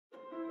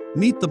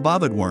Meet the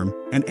bobbit worm,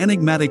 an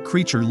enigmatic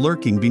creature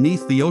lurking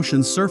beneath the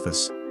ocean's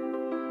surface.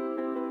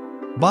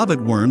 Bobbit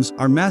worms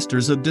are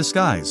masters of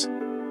disguise.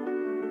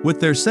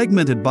 With their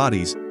segmented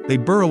bodies, they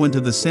burrow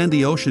into the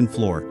sandy ocean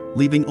floor,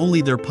 leaving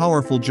only their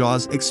powerful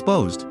jaws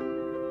exposed.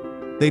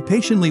 They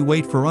patiently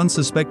wait for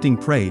unsuspecting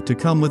prey to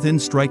come within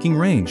striking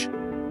range.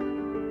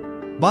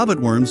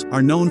 Bobbit worms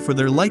are known for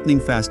their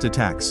lightning-fast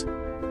attacks.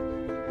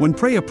 When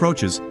prey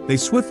approaches, they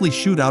swiftly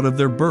shoot out of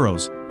their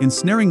burrows,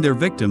 ensnaring their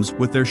victims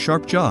with their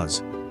sharp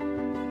jaws.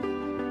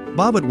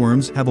 Bobbit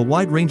worms have a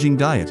wide-ranging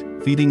diet,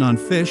 feeding on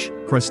fish,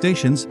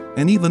 crustaceans,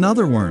 and even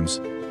other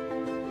worms.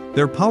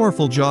 Their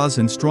powerful jaws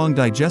and strong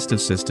digestive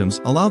systems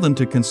allow them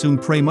to consume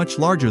prey much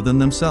larger than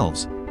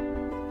themselves.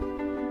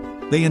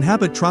 They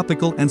inhabit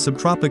tropical and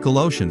subtropical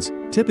oceans,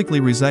 typically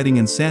residing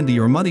in sandy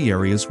or muddy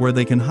areas where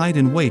they can hide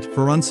and wait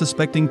for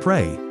unsuspecting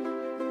prey.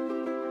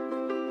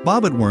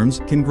 Bobbit worms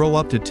can grow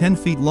up to 10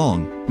 feet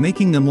long,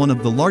 making them one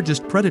of the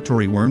largest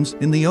predatory worms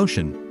in the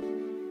ocean.